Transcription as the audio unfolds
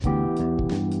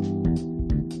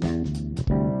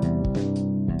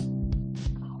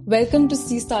Welcome to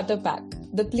C Starter Pack,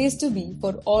 the place to be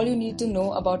for all you need to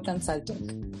know about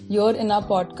consulting. Here in our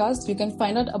podcast, you can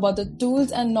find out about the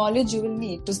tools and knowledge you will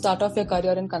need to start off your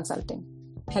career in consulting.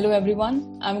 Hello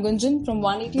everyone, I'm Gunjan from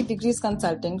 180 Degrees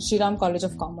Consulting, Shriram College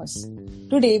of Commerce.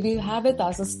 Today we have with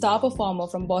us a star performer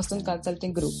from Boston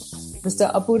Consulting Group,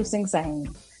 Mr. Apurv Singh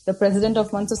Sahni, the president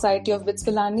of One Society of BITS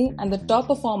Pilani and the top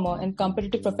performer in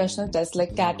competitive professional tests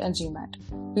like CAT and GMAT.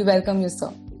 We welcome you,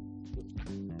 sir.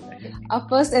 Our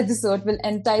first episode will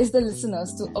entice the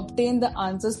listeners to obtain the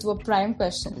answers to a prime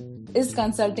question. Is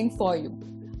consulting for you?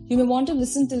 You may want to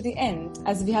listen till the end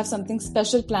as we have something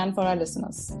special planned for our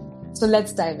listeners. So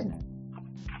let's dive in.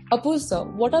 Apurv sir,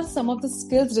 what are some of the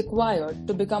skills required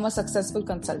to become a successful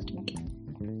consultant?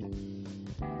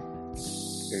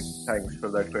 Okay, thanks for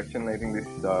that question. I think this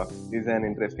is an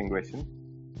interesting question.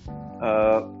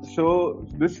 So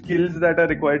the skills that are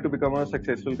required to become a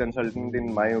successful consultant,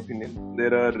 in my opinion,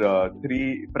 there are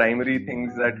three primary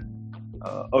things that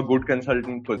a good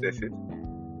consultant possesses.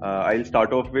 I'll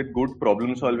start off with good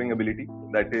problem-solving ability.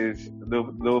 That is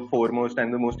the foremost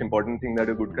and the most important thing that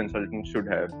a good consultant should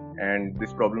have. And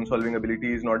this problem-solving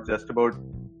ability is not just about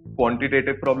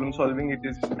quantitative problem-solving, it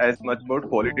is as much about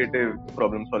qualitative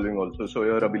problem-solving also. So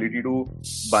your ability to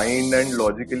bind and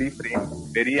logically frame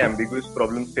very ambiguous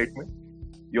problem statements,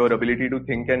 your ability to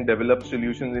think and develop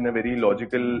solutions in a very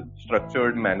logical,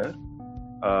 structured manner,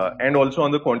 and also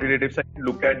on the quantitative side,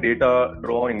 look at data,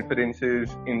 draw inferences,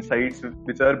 insights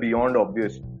which are beyond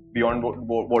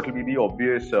what will be the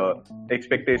obvious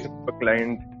expectations of a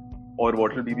client, or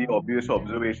what will be the obvious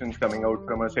observations coming out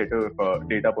from a set of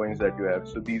data points that you have.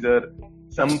 So these are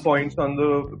some points on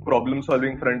the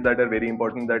problem-solving front that are very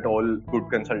important that all good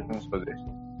consultants possess.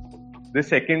 The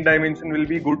second dimension will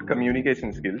be good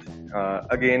communication skills.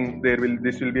 Again,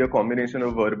 this will be a combination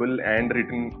of verbal and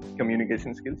written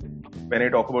communication skills. When I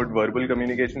talk about verbal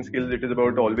communication skills, it is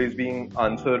about always being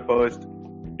answer first,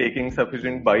 taking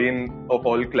sufficient buy-in of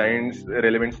all clients,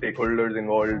 relevant stakeholders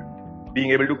involved,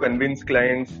 being able to convince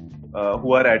clients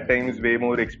who are at times way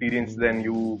more experienced than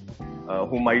you,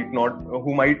 who might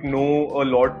know a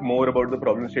lot more about the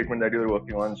problem statement that you're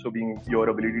working on. So your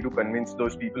ability to convince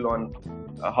those people on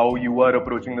how you are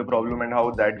approaching the problem and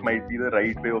how that might be the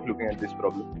right way of looking at this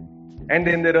problem. And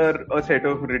then there are a set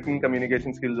of written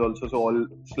communication skills also. So all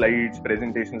slides,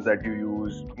 presentations that you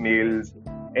use, mails,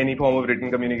 any form of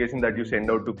written communication that you send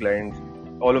out to clients,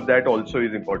 all of that also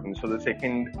is important. So the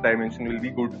second dimension will be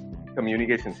good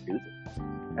communication skills.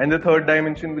 And the third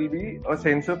dimension will be a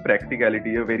sense of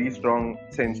practicality, a very strong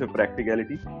sense of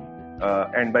practicality.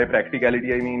 And by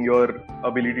practicality, I mean your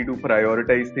ability to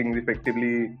prioritize things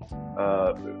effectively,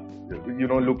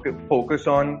 focus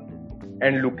on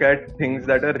and look at things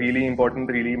that are really important,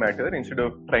 really matter, instead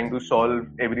of trying to solve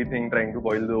everything, trying to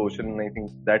boil the ocean. I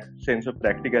think that sense of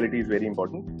practicality is very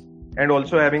important. And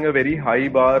also having a very high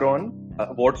bar on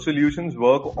what solutions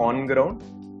work on ground.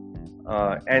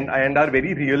 And are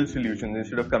very real solutions,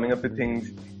 instead of coming up with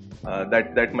things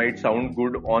that might sound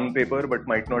good on paper but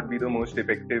might not be the most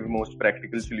effective, most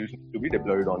practical solutions to be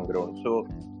deployed on ground. So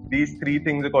these three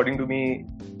things, according to me,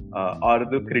 are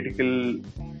the critical,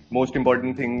 most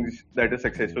important things that a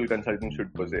successful consultant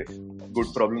should possess.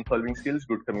 Good problem-solving skills,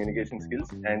 good communication skills,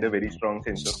 and a very strong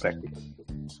sense of practicality.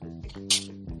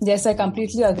 Yes, I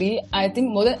completely agree. I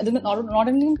think not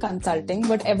only in consulting,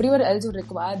 but everywhere else you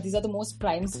require, these are the most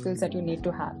prime skills that you need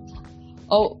to have.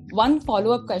 One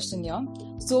follow-up question here.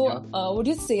 So, would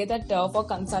you say that for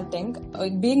consulting,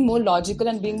 being more logical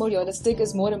and being more realistic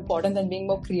is more important than being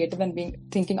more creative and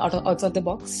thinking outside the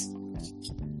box?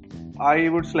 I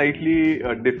would slightly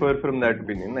differ from that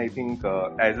opinion. I think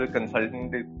as a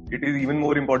consultant, it is even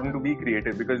more important to be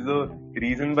creative, because the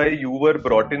reason why you were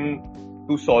brought in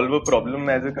to solve a problem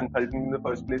as a consultant in the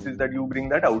first place is that you bring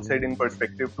that outside-in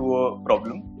perspective to a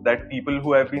problem that people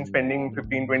who have been spending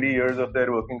 15-20 years of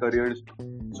their working careers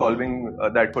solving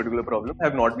that particular problem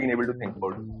have not been able to think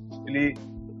about it. Actually,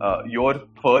 your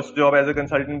first job as a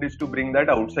consultant is to bring that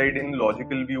outside-in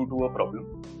logical view to a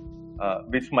problem,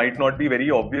 which might not be very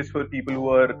obvious for people who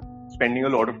are spending a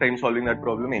lot of time solving that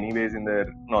problem anyways in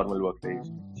their normal work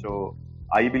lives. So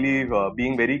I believe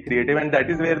being very creative, and that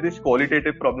is where this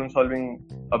qualitative problem-solving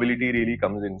ability really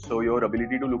comes in. So your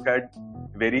ability to look at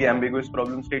very ambiguous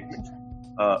problem statements,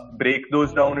 break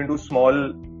those down into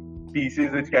small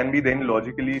pieces which can be then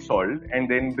logically solved,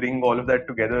 and then bring all of that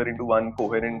together into one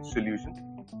coherent solution,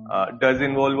 does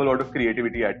involve a lot of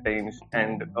creativity at times,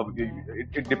 and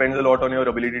it depends a lot on your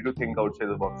ability to think outside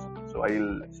the box. So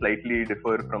I'll slightly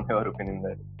differ from your opinion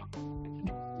there.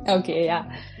 Okay, yeah.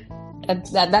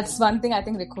 That's one thing I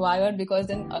think required, because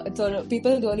then so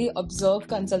people really observe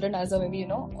consultant as a maybe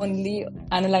only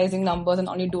analyzing numbers and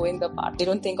only doing the part. They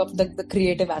don't think of the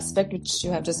creative aspect which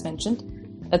you have just mentioned.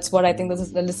 That's what I think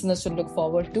the listeners should look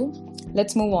forward to.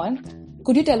 Let's move on.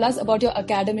 Could you tell us about your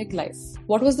academic life?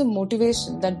 What was the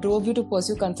motivation that drove you to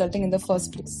pursue consulting in the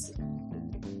first place?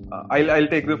 I'll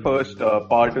take the first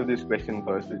part of this question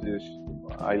first, which is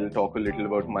I'll talk a little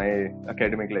about my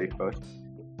academic life first.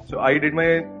 So I did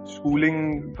my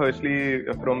schooling firstly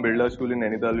from Birla School in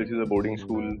Nainital, which is a boarding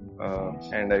school,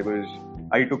 and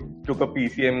I took a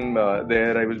PCM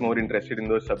there. I was more interested in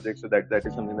those subjects, so that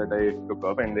is something that I took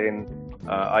up, and then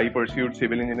I pursued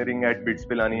civil engineering at BITS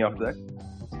Pilani after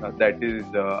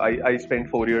that. I spent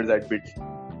 4 years at BITS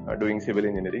doing civil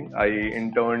engineering. I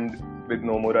interned with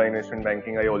Nomura Investment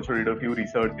Banking. I also did a few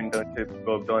research internships,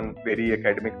 worked on very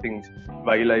academic things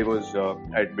while I was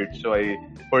at BITS. So I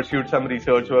pursued some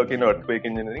research work in earthquake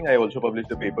engineering. I also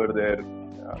published a paper there.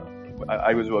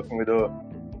 I was working with a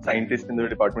scientist in the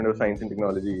Department of Science and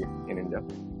Technology in India.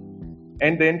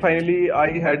 And then finally,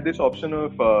 I had this option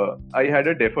of, I had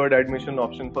a deferred admission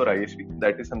option for ISB.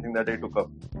 That is something that I took up.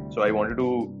 So I wanted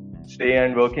to stay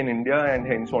and work in India, and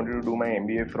hence wanted to do my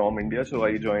MBA from India. So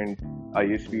I joined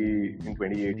ISB in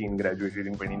 2018, graduated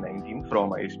in 2019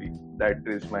 from ISB. That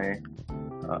is my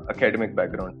academic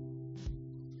background.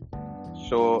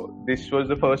 So this was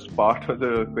the first part of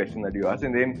the question that you asked.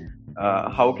 And then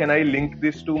how can I link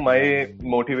this to my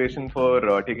motivation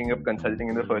for taking up consulting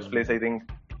in the first place? I think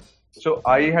so.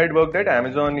 I had worked at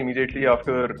Amazon immediately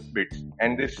after BITS,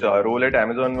 and this role at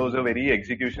Amazon was a very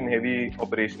execution-heavy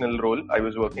operational role. I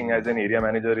was working as an area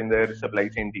manager in their supply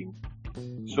chain team.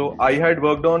 So I had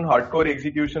worked on hardcore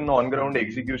execution, on-ground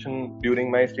execution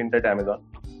during my stint at Amazon,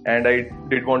 and I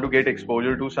did want to get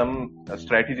exposure to some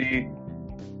strategy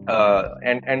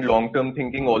and long-term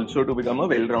thinking also to become a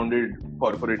well-rounded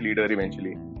corporate leader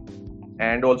eventually.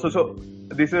 And also, so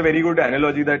this is a very good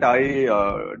analogy that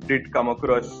I did come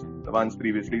across once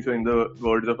previously. So in the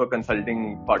words of a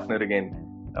consulting partner again,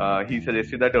 he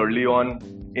suggested that early on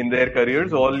in their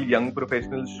careers, all young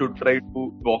professionals should try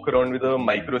to walk around with a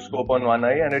microscope on one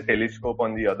eye and a telescope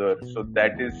on the other. So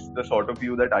that is the sort of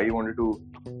view that I wanted to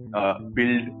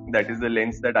build. That is the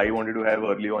lens that I wanted to have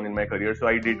early on in my career. So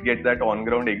I did get that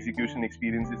on-ground execution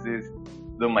experiences is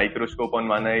the microscope on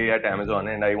one eye at Amazon,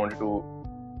 and I wanted to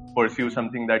pursue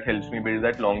something that helps me build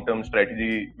that long-term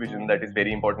strategy vision that is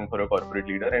very important for a corporate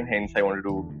leader, and hence I wanted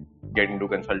to get into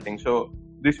consulting. So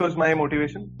this was my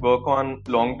motivation: work on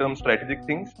long-term strategic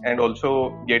things and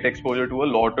also get exposure to a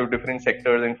lot of different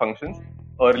sectors and functions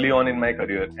early on in my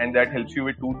career. And that helps you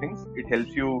with two things. It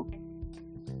helps you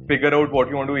figure out what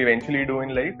you want to eventually do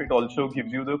in life. It also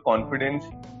gives you the confidence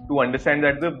to understand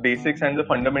that the basics and the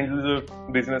fundamentals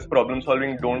of business problem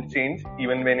solving don't change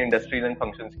even when industries and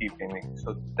functions keep changing.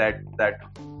 So that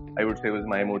I would say was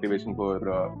my motivation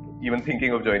for even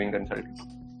thinking of joining consulting.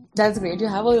 That's great. You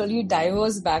have a really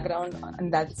diverse background in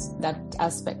that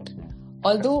aspect.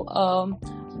 Although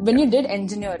when you did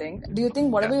engineering, do you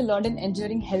think whatever you learned in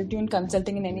engineering helped you in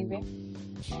consulting in any way?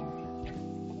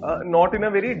 Not in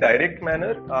a very direct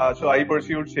manner. So I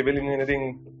pursued civil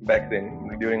engineering back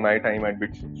then during my time at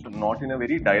BITS. So not in a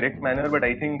very direct manner, but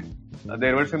I think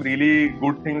there were some really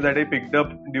good things that I picked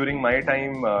up during my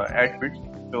time at BITS.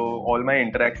 So all my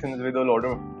interactions with a lot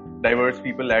of diverse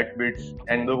people at BITS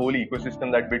and the whole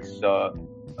ecosystem that BITS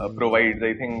provides,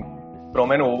 I think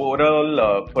from an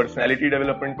overall personality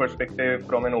development perspective,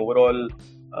 from an overall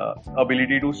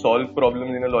ability to solve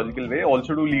problems in a logical way,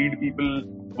 also to lead people,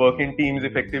 work in teams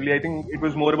effectively. I think it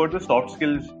was more about the soft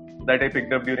skills that I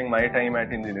picked up during my time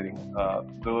at engineering.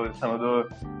 So some of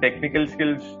the technical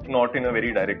skills, not in a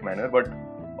very direct manner, but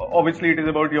obviously it is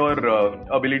about your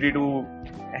ability to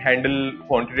handle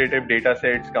quantitative data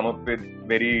sets, come up with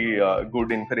very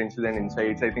good inferences and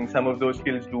insights. I think some of those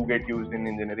skills do get used in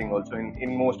engineering also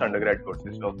in most undergrad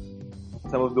courses. So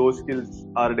some of those skills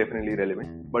are definitely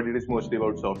relevant, but it is mostly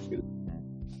about soft skills.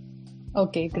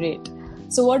 Okay, great.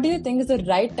 So what do you think is the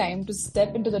right time to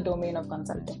step into the domain of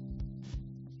consulting?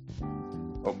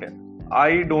 Okay.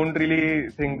 I don't really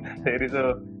think there is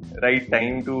a right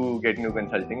time to get into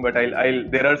consulting, but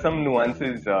there are some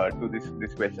nuances to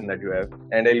this question that you have,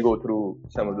 and I'll go through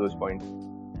some of those points.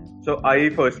 So I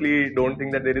firstly don't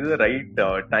think that there is a right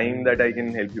time that I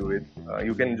can help you with.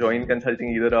 You can join consulting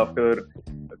either after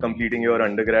completing your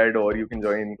undergrad, or you can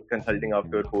join consulting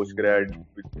after postgrad,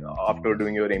 after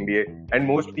doing your MBA. And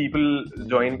most people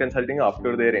join consulting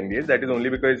after their MBAs. That is only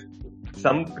because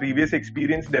some previous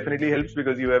experience definitely helps,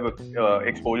 because you have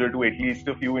exposure to at least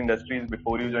a few industries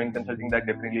before you join consulting. That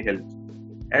definitely helps.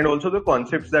 And also the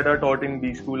concepts that are taught in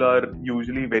B School are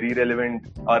usually very relevant,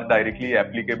 are directly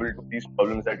applicable to these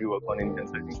problems that you work on in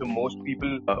consulting. So most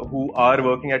people who are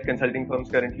working at consulting firms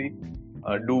currently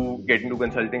do get into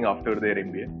consulting after their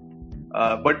MBA.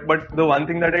 But the one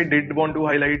thing that I did want to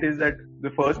highlight is that the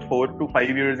first 4 to 5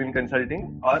 years in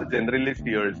consulting are generalist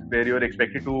years, where you're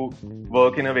expected to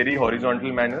work in a very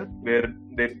horizontal manner, where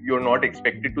you're not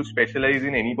expected to specialize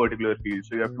in any particular field.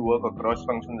 So you have to work across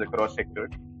functions, across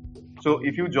sectors. So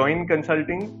if you join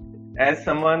consulting as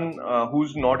someone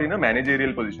who's not in a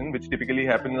managerial position, which typically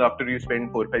happens after you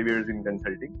spend 4 or 5 years in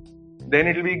consulting, then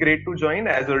it will be great to join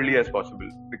as early as possible,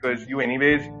 because you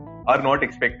anyways are not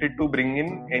expected to bring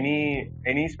in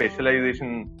any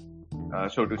specialization,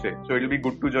 so to say. So it will be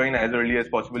good to join as early as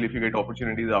possible. If you get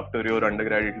opportunities after your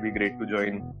undergrad, it will be great to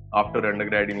join after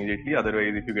undergrad immediately.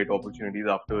 Otherwise, if you get opportunities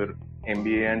after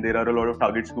MBA, and there are a lot of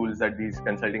target schools that these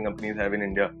consulting companies have in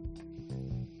India,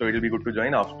 so it will be good to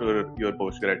join after your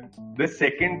postgrad. The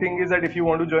second thing is that if you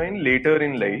want to join later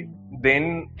in life,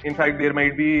 then in fact there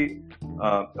might be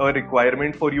a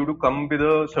requirement for you to come with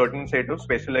a certain set of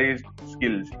specialized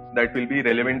skills that will be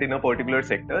relevant in a particular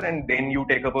sector, and then you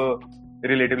take up a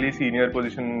relatively senior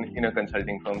position in a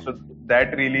consulting firm. So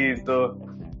that really is the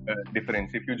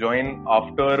difference. If you join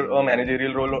after a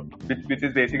managerial role, which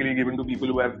is basically given to people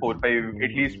who have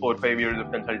at least 4 or 5 years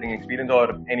of consulting experience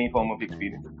or any form of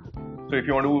experience. So if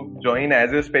you want to join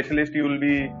as a specialist, you will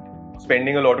be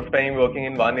spending a lot of time working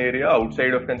in one area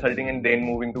outside of consulting and then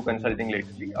moving to consulting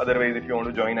lately. Otherwise, if you want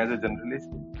to join as a generalist,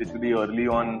 which will be early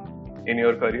on in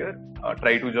your career,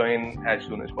 try to join as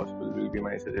soon as possible, will be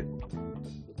my suggestion.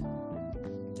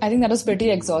 I think that was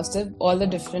pretty exhaustive. All the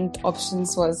different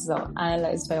options was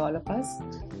analyzed by all of us.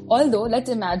 Although, let's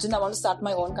imagine I want to start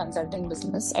my own consulting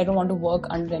business. I don't want to work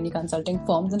under any consulting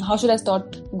firms. And how should I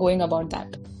start going about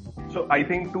that? So I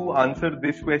think to answer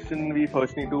this question, we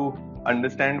first need to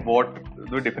understand what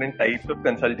the different types of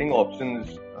consulting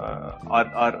options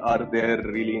are there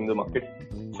really in the market.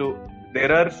 So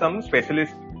there are some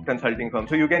specialist consulting firms.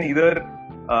 So you can either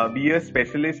be a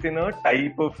specialist in a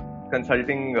type of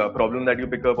consulting problem that you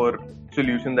pick up or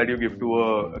solution that you give to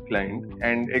a client.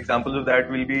 And examples of that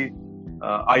will be,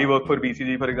 I work for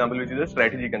BCG, for example, which is a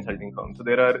strategy consulting firm. So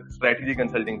there are strategy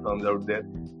consulting firms out there.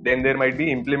 Then there might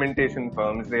be implementation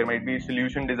firms. There might be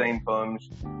solution design firms.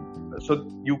 So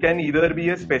you can either be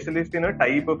a specialist in a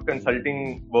type of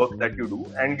consulting work that you do,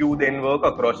 and you then work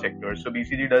across sectors. So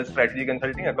BCG does strategy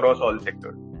consulting across all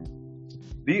sectors.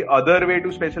 The other way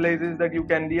to specialize is that you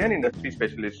can be an industry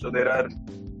specialist. So there are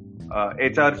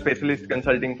HR specialist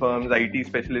consulting firms, IT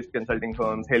specialist consulting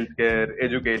firms, healthcare,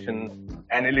 education,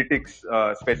 analytics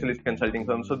specialist consulting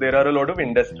firms. So there are a lot of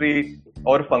industry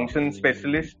or function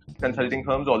specialist consulting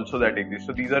firms also that exist.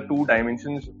 So these are two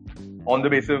dimensions on the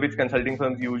basis of which consulting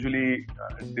firms usually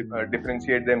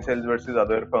differentiate themselves versus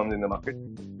other firms in the market.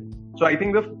 So I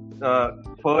think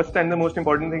the first and the most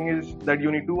important thing is that you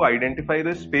need to identify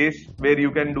the space where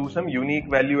you can do some unique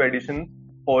value addition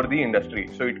for the industry.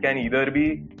 So it can either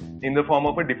be in the form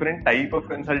of a different type of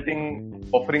consulting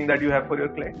offering that you have for your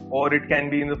client, or it can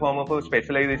be in the form of a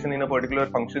specialization in a particular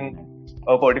function,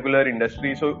 a particular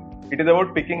industry. So it is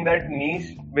about picking that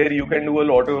niche where you can do a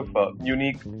lot of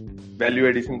unique value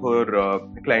addition for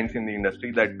clients in the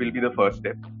industry. That will be the first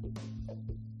step.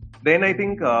 Then I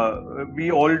think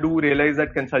we all do realize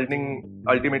that consulting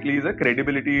ultimately is a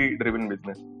credibility driven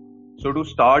business. So to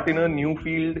start in a new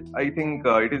field, I think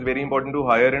it is very important to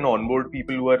hire and onboard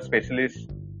people who are specialists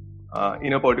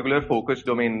in a particular focus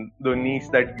domain, the niche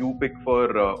that you pick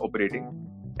for operating,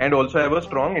 and also have a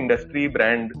strong industry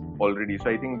brand already. So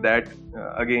I think that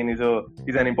again is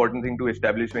an important thing to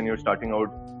establish when you're starting out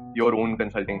your own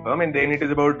consulting firm. And then it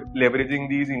is about leveraging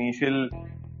these initial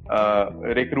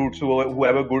recruits who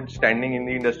have a good standing in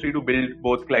the industry to build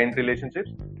both client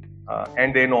relationships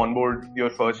and then onboard your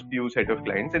first few set of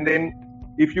clients. And then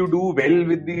if you do well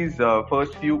with these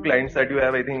first few clients that you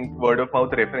have, I think word of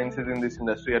mouth references in this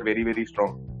industry are very, very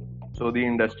strong. So the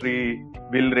industry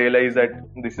will realize that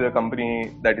this is a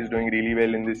company that is doing really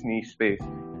well in this niche space,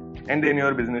 and then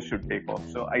your business should take off.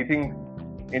 So I think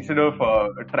instead of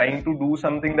trying to do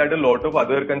something that a lot of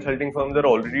other consulting firms are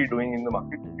already doing in the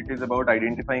market, it is about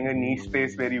identifying a niche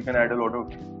space where you can add a lot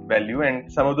of value.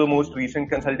 And some of the most recent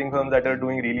consulting firms that are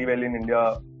doing really well in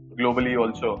India, globally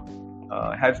also,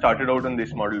 have started out on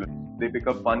this model. They pick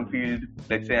up one field,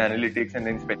 let's say analytics, and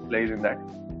then specialize in that.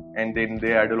 And then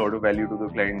they add a lot of value to the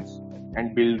clients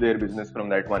and build their business from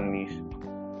that one niche.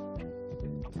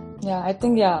 Yeah, I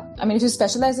think, I mean, if you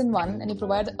specialize in one and you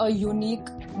provide a unique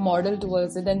model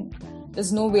towards it, then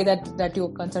there's no way that your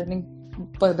consulting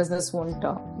business won't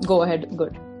go ahead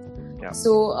good. Yeah.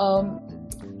 So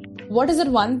what is that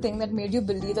one thing that made you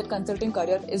believe that consulting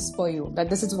career is for you? That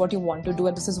this is what you want to do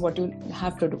and this is what you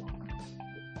have to do?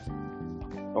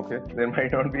 Okay, there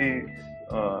might not be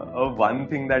a one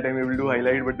thing that I'm able to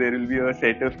highlight, but there will be a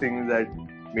set of things that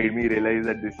made me realize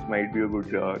that this might be a good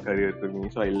career for me.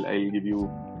 So I'll give you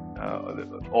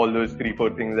all those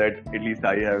 3-4 things that at least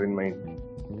I have in mind.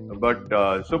 But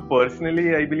so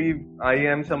personally, I believe I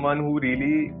am someone who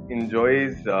really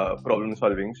enjoys problem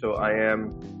solving. So I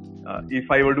am, if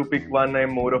I were to pick one,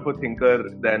 I'm more of a thinker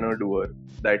than a doer.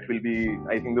 That will be,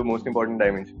 I think, the most important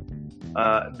dimension.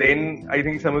 Then I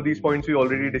think some of these points we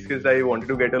already discussed. I wanted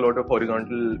to get a lot of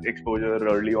horizontal exposure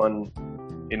early on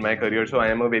in my career. So I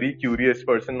am a very curious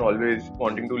person, always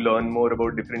wanting to learn more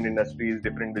about different industries,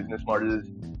 different business models,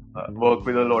 work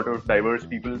with a lot of diverse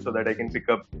people so that I can pick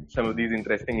up some of these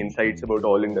interesting insights about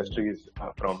all industries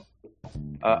from.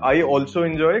 I also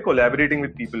enjoy collaborating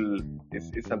with people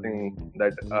is something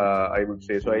that I would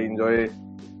say. So I enjoy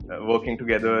working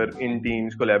together in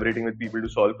teams, collaborating with people to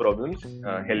solve problems,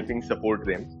 helping support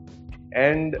them.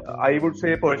 And I would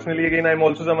say personally, again, I'm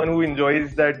also someone who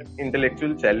enjoys that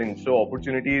intellectual challenge. So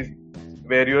opportunities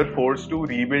where you're forced to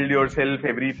rebuild yourself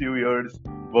every few years,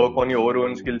 work on your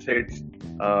own skill sets,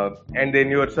 and then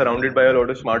you're surrounded by a lot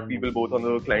of smart people, both on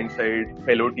the client side,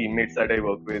 fellow teammates that I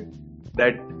work with.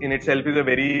 That in itself is a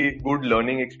very good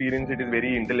learning experience. It is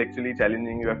very intellectually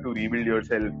challenging. You have to rebuild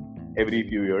yourself every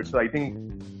few years. So I think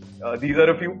these are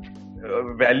a few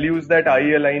values that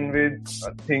I align with,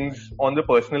 things on the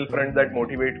personal front that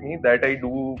motivate me, that I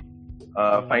do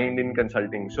find in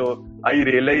consulting. So I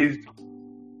realized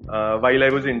while I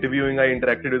was interviewing, I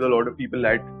interacted with a lot of people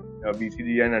at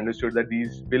BCG and understood that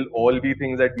these will all be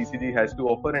things that BCG has to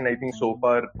offer. And I think so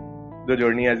far the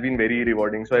journey has been very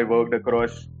rewarding. So I worked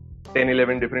across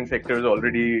 10-11 different sectors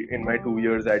already in my 2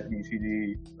 years at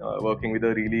BCG, working with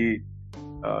a really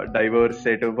diverse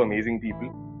set of amazing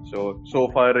people. So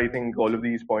far, I think all of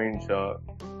these points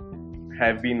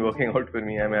have been working out for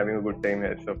me. I'm having a good time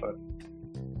here so far.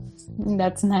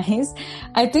 That's nice.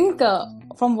 I think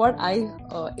from what I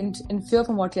infer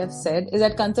from what you have said is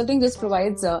that consulting just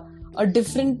provides a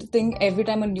different thing every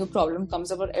time a new problem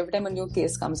comes up or every time a new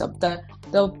case comes up. The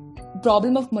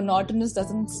problem of monotonous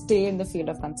doesn't stay in the field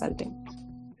of consulting.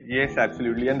 Yes,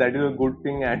 absolutely. And that is a good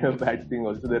thing and a bad thing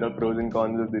also. There are pros and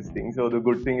cons of this thing. So the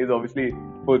good thing is obviously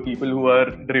for people who are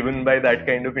driven by that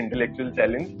kind of intellectual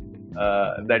challenge,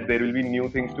 that there will be new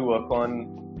things to work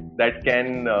on that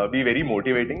can be very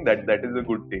motivating. That is a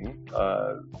good thing.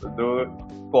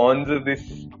 The cons of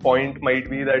this point might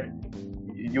be that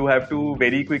you have to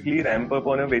very quickly ramp up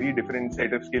on a very different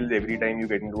set of skills every time you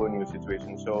get into a new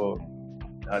situation. So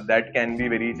that can be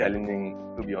very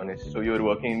challenging, to be honest. So you're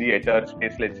working in the HR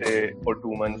space, let's say, for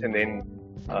 2 months, and then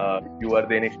you are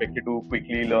then expected to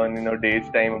quickly learn in a day's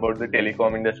time about the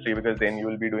telecom industry, because then you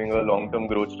will be doing a long-term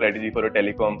growth strategy for a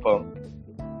telecom firm.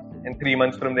 And 3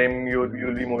 months from then, you'll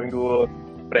be moving to a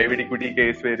private equity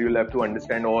case where you'll have to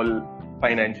understand all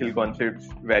financial concepts,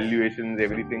 valuations,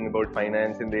 everything about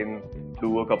finance, and then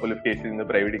do a couple of cases in the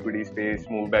private equity space,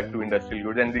 move back to industrial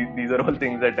goods. And these are all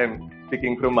things that I'm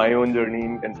picking from my own journey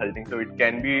in consulting. So it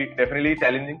can be definitely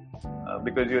challenging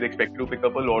because you're expected to pick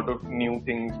up a lot of new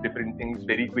things, different things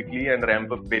very quickly and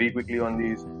ramp up very quickly on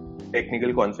these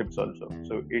technical concepts also.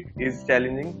 So it is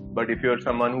challenging, but if you're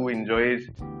someone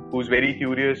who's very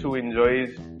curious, who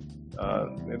enjoys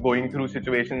going through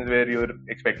situations where you're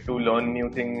expected to learn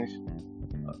new things,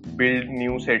 build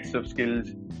new sets of skills,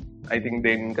 I think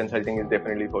then consulting is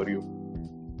definitely for you.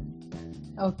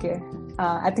 Okay.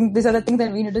 I think these are the things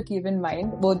that we need to keep in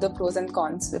mind, both the pros and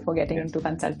cons before getting into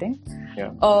consulting.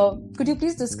 Yeah. Could you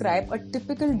please describe a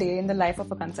typical day in the life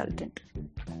of a consultant?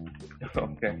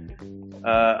 Okay.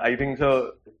 I think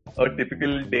so. A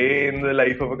typical day in the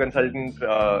life of a consultant,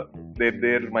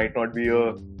 there might not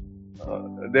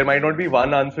be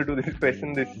one answer to this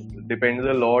question. This depends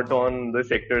a lot on the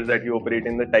sectors that you operate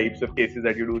in, the types of cases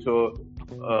that you do. So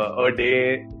a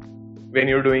day when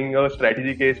you're doing a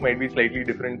strategy case might be slightly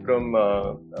different from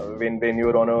when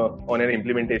you're on an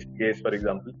implementation case, for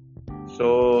example.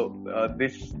 So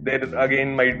there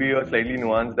again might be a slightly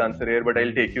nuanced answer here, but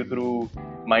I'll take you through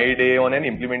my day on an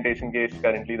implementation case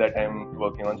currently that I'm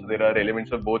working on. So there are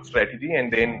elements of both strategy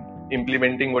and then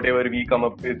implementing whatever we come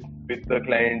up with the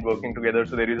client, working together.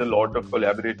 So there is a lot of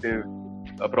collaborative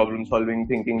problem solving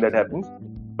thinking that happens.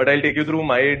 But I'll take you through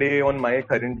my day on my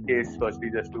current case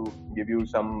firstly, just to give you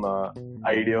some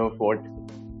idea of what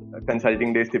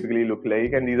consulting days typically look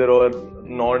like. And these are all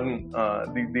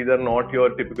these are not your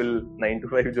typical 9 to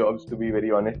 5 jobs, to be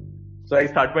very honest. So I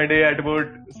start my day at about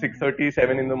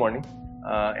 6:37 in the morning.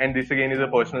 And this again is a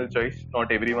personal choice.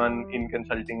 Not everyone in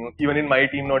consulting, even in my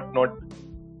team, not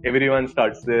everyone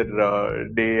starts their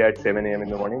day at 7 a.m. in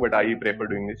the morning, but I prefer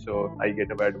doing this. So I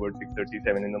get up at about 6:30,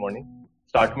 7 in the morning,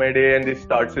 start my day, and this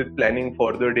starts with planning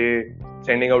for the day,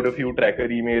 sending out a few tracker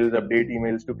emails, update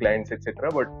emails to clients,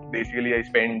 etc. But basically, I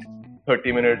spend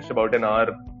 30 minutes, about an hour,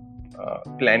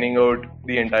 planning out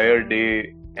the entire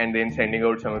day, and then sending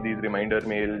out some of these reminder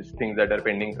mails, things that are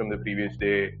pending from the previous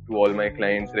day, to all my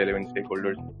clients, relevant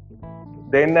stakeholders.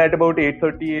 Then at about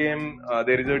 8:30 a.m.,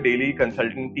 there is a daily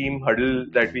consultant team huddle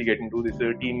that we get into. This is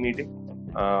a team meeting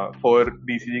for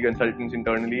BCG consultants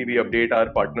internally. We update our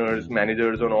partners,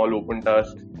 managers on all open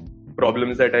tasks,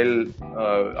 problems that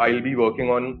I'll be working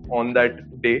on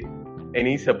that day,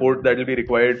 any support that will be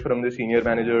required from the senior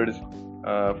managers,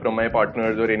 from my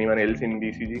partners or anyone else in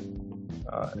BCG.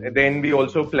 Then we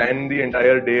also plan the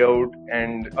entire day out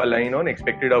and align on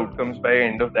expected outcomes by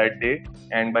end of that day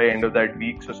and by end of that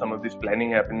week. So some of this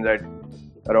planning happens at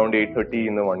around 8:30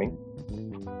 in the morning.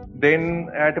 Then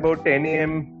at about 10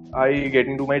 a.m. I get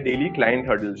into my daily client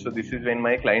huddle. So this is when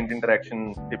my client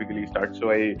interaction typically starts.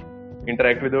 So I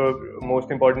interact with the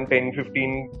most important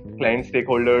 10-15 client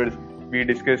stakeholders. We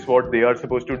discuss what they are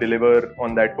supposed to deliver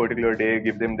on that particular day,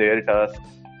 give them their tasks,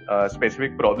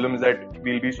 specific problems that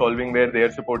we'll be solving where their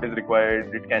support is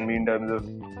required. It can be in terms of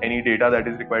any data that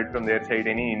is required from their side,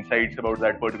 any insights about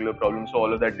that particular problem. So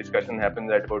all of that discussion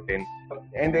happens at about 10.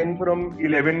 And then from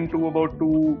 11 to about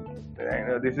 2,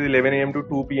 this is 11 a.m. to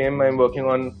 2 p.m. I'm working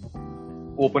on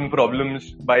open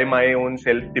problems by my own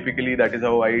self. Typically, that is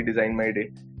how I design my day.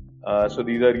 So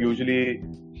these are usually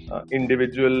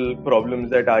individual problems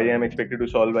that I am expected to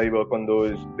solve. I work on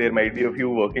those. There might be a few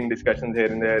working discussions here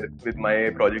and there with my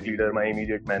project leader, my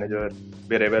immediate manager,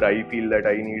 wherever I feel that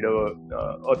I need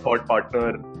a thought partner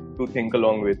to think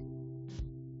along with.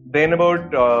 Then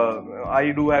about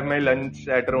I do have my lunch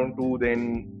at around 2. Then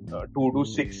 2 to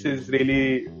 6 is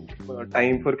really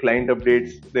time for client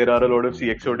updates. There are a lot of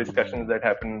CXO discussions that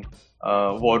happen,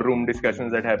 war room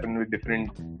discussions that happen with different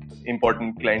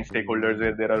important client stakeholders,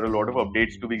 where there are a lot of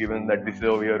updates to be given that this is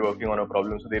how we are working on a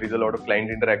problem. So there is a lot of client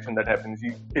interaction that happens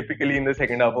typically in the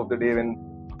second half of the day when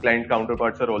client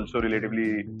counterparts are also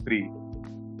relatively free.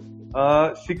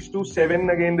 6 to 7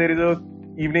 again, there is a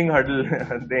evening huddle.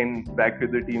 Then back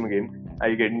with the team again.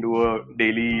 I get into a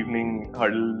daily evening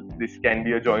huddle. This can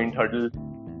be a joint huddle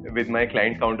with my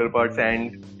client counterparts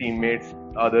and teammates,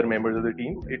 other members of the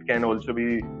team. It can also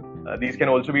be these can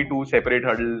also be 2 separate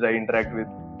huddles. I interact with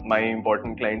my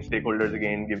important client stakeholders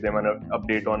again, give them an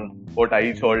update on what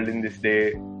I solved in this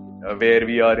day, where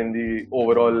we are in the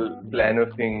overall plan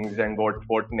of things, and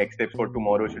what next steps for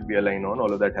tomorrow should be aligned on.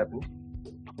 All of that happens.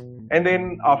 And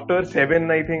then after 7,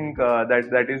 I think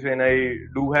that is when I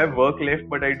do have work left,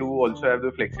 but I do also have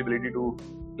the flexibility to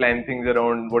plan things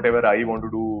around whatever I want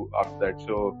to do after that.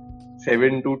 So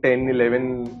 7 to 10,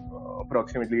 11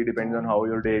 approximately, depends on how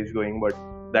your day is going, but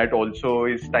that also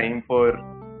is time for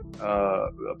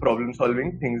problem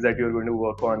solving, things that you're going to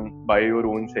work on by your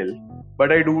own self.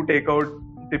 But I do take out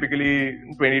typically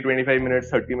 20-25 minutes,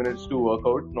 30 minutes to work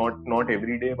out, not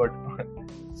every day, but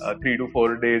 3 to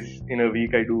 4 days in a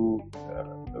week I do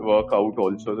work out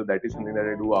also. So that is something that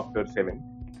I do after 7.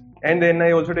 And then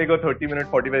I also take a 30-minute,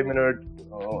 45-minute,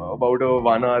 about a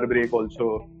 1 hour break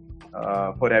also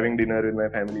for having dinner with my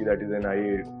family. That is when I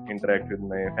interact with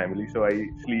my family. So I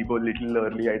sleep a little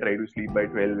early. I try to sleep by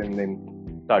 12 and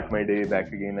then start my day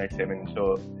back again at 7.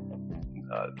 So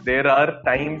there are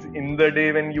times in the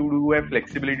day when you do have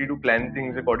flexibility to plan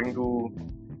things according to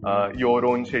your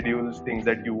own schedules, things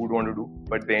that you would want to do.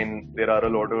 But then there are a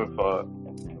lot of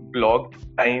blocked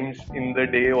times in the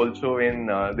day also when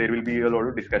there will be a lot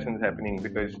of discussions happening,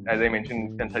 because as I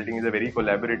mentioned, consulting is a very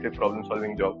collaborative problem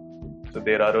solving job. So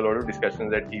there are a lot of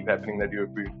discussions that keep happening that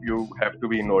you have to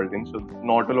be involved in. So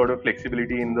not a lot of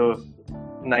flexibility in the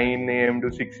 9 a.m.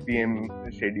 to 6 p.m.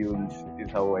 schedules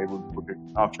is how I would put it.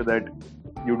 After that,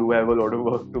 you do have a lot of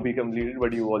work to be completed,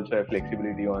 but you also have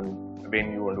flexibility on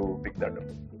when you want to pick that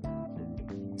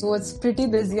up. So it's pretty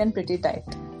busy and pretty tight.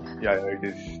 Yeah, it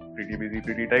is pretty busy,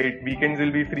 pretty tight. Weekends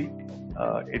will be free.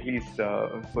 At least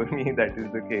for me, that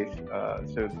is the case.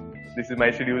 So this is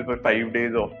my schedule for 5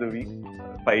 days of the week,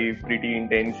 5 pretty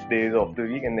intense days of the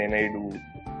week, and then I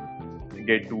do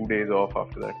get 2 days off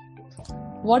after that.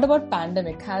 What about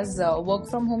pandemic? Has work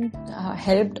from home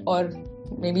helped, or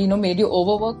maybe made you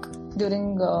overwork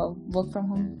during work from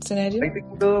home scenario? I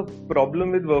think the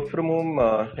problem with work from home,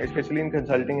 especially in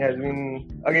consulting, has been,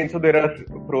 again, so there are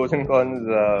pros and cons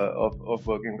of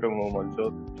working from home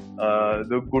also.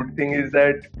 The good thing is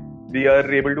that we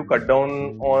are able to cut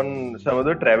down on some of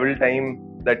the travel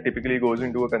time that typically goes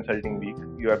into a consulting week.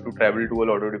 You have to travel to a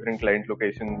lot of different client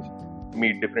locations,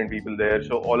 meet different people there.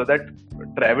 So all of that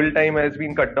travel time has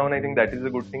been cut down. I think that is a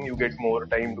good thing. You get more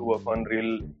time to work on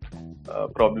real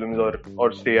problems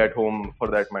or stay at home for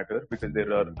that matter, because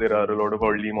there are a lot of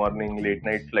early morning, late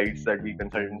night flights that we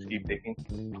consultants keep taking.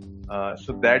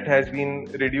 So that has been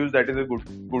reduced. That is a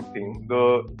good thing.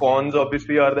 The cons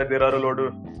obviously are that there are a lot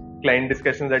of client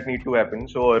discussions that need to happen.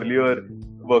 So earlier,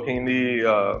 working in the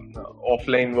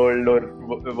offline world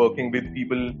or working with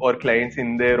people or clients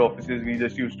in their offices, we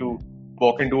just used to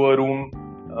walk into a room,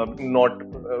 not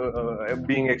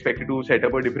being expected to set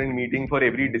up a different meeting for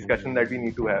every discussion that we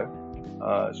need to have.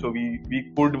 So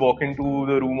we could walk into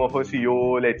the room of a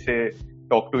CEO, let's say,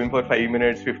 talk to him for 5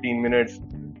 minutes, 15 minutes,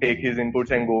 take his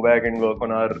inputs and go back and work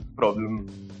on our problem,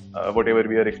 whatever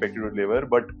we are expected to deliver.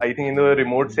 But I think in the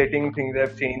remote setting, things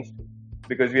have changed,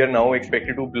 because we are now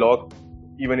expected to block,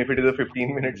 even if it is a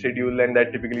 15-minute schedule, and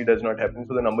that typically does not happen.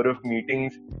 So the number of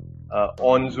meetings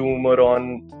on Zoom or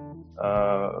on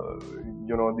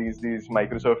these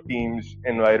Microsoft Teams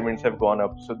environments have gone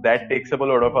up. So that takes up a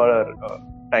lot of our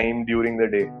time during the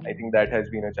day. I think that has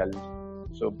been a challenge.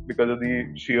 So because of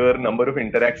the sheer number of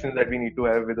interactions that we need to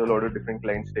have with a lot of different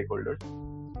client stakeholders,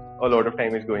 a lot of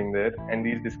time is going there, and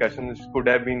these discussions could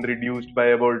have been reduced by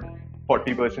about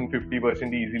 40%,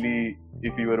 50% easily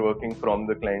if we were working from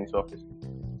the client's office.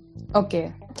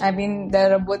 Okay. I mean,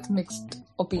 there are both mixed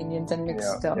opinions and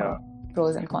mixed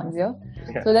pros and cons here.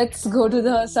 Yeah. So let's go to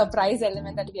the surprise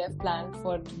element that we have planned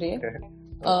for today.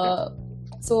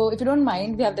 So if you don't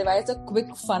mind, we have devised a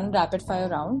quick, fun, rapid-fire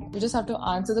round. You just have to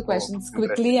answer the questions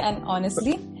quickly and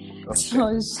honestly. Okay.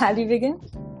 So shall we begin?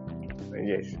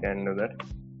 Yes, can do that.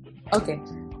 Okay.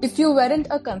 If you weren't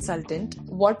a consultant,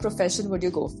 what profession would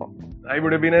you go for? I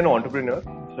would have been an entrepreneur.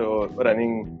 So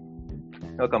running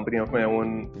a company of my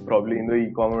own, probably in the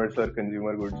e-commerce or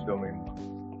consumer goods domain.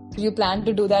 Do you plan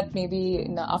to do that maybe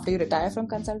after you retire from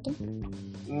consulting?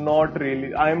 Not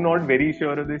really. I'm not very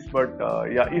sure of this, but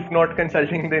if not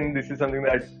consulting, then this is something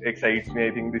that excites me.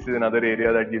 I think this is another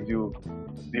area that gives you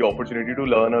the opportunity to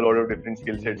learn a lot of different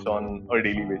skill sets on a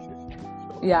daily basis.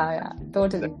 So, yeah,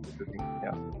 totally.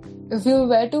 Yeah. If you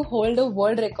were to hold a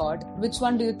world record, which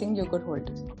one do you think you could hold?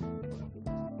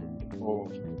 Oh,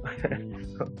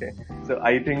 okay. So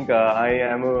I think I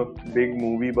am a big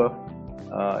movie buff.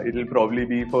 It'll probably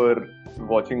be for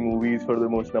watching movies for the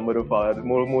most number of hours,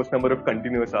 most number of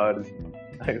continuous hours,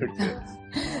 I would say.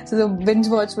 So the binge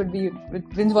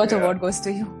watch award goes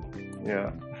to you.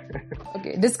 Yeah.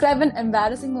 Okay. Describe an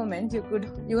embarrassing moment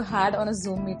you had on a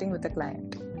Zoom meeting with a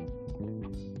client.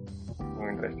 Oh,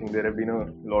 interesting. There have been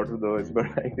a lot of those, but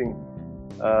I think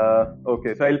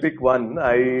okay. So I'll pick one.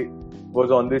 I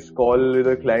was on this call with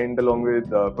a client along with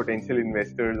potential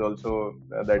investors also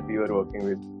that we were working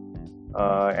with.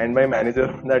 And my manager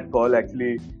on that call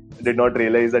actually did not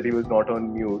realize that he was not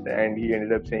on mute, and he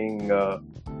ended up saying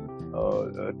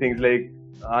things like,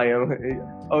 I am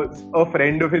a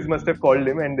friend of his must have called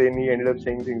him, and then he ended up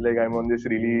saying things like, I'm on this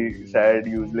really sad,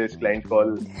 useless client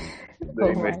call. The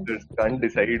investors can't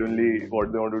decide only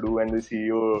what they want to do, and the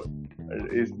CEO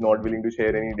is not willing to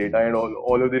share any data, and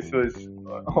all of this was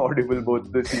audible. Both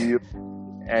the CEO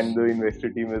and the investor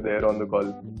team were there on the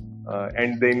call.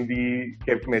 And then we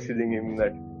kept messaging him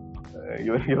that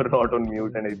you're not on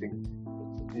mute, and I think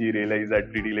he realized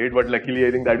that pretty late. But luckily,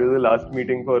 I think that was the last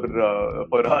meeting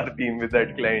for our team with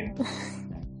that client.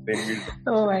 Then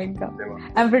oh my God!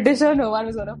 I'm pretty sure no one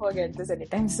is gonna forget this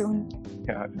anytime soon.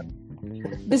 Yeah.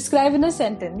 Describe in a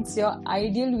sentence your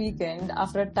ideal weekend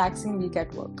after a taxing week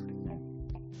at work.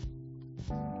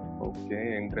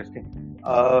 Okay, interesting.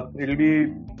 It'll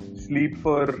be sleep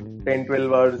for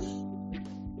 10-12 hours.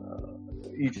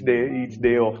 Each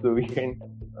day of the weekend,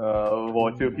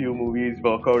 watch a few movies,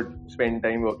 work out, spend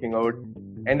time working out,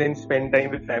 and then spend time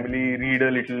with family, read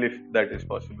a little if that is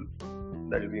possible.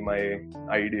 That will be my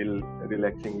ideal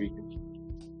relaxing weekend.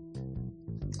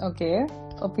 Okay,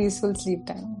 a peaceful sleep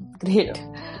time. Great.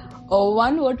 Yeah.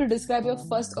 One word to describe your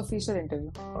first official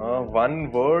interview. One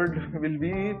word will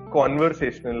be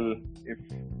conversational, if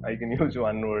I can use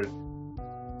one word.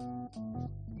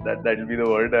 That will be the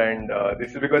word, and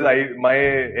this is because my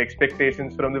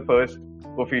expectations from the first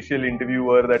official interview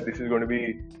were that this is going to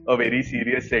be a very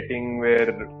serious setting where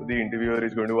the interviewer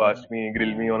is going to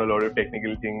grill me on a lot of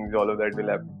technical things, all of that will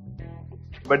happen.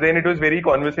 But then it was very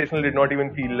conversational, did not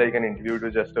even feel like an interview, it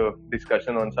was just a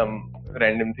discussion on some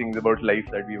random things about life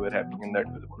that we were having, and that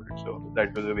was about it. So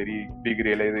that was a very big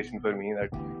realization for me, that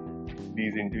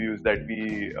these interviews that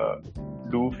we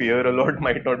do fear a lot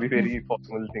might not be very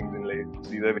formal things in life.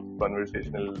 These are very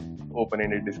conversational,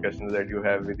 open-ended discussions that you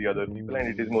have with the other people, and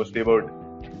it is mostly about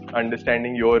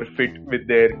understanding your fit with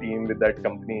their team, with that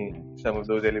company. Some of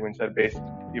those elements are best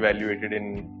evaluated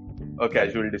in a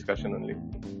casual discussion only.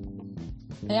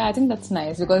 Yeah, I think that's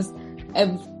nice because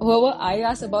whoever I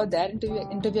ask about their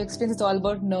interview experience, it's all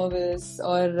about nervous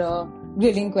or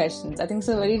grilling questions. I think it's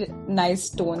a very nice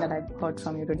tone that I got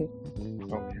from you today.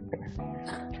 Okay.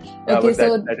 Okay,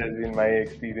 so that has been my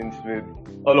experience with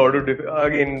a lot of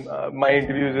my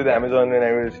interviews with Amazon when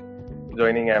I was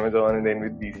joining Amazon and then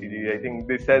with BCG. I think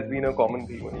this has been a common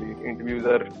theme only. Interviews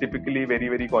are typically very,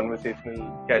 very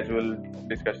conversational, casual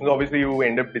discussions. Obviously, you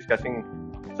end up discussing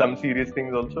some serious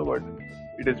things also, but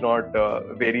it is not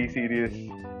very serious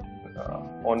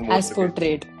on most as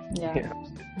portrayed. Yeah.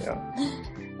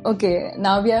 Okay,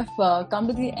 now we have come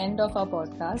to the end of our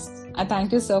podcast. I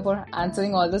thank you, sir, for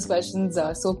answering all those questions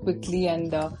so quickly,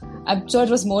 and I'm sure it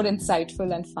was more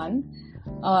insightful and fun.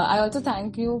 I also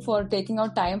thank you for taking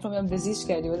out time from your busy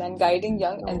schedule and guiding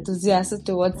young enthusiasts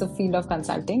towards the field of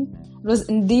consulting. It was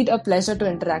indeed a pleasure to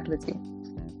interact with you.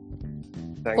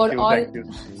 Thank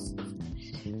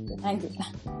you.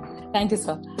 Thank you,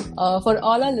 sir. For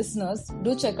all our listeners,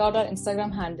 do check out our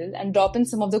Instagram handle and drop in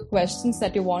some of the questions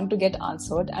that you want to get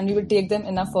answered, and we will take them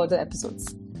in our further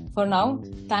episodes. For now,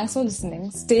 thanks for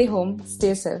listening. Stay home,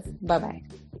 stay safe. Bye-bye.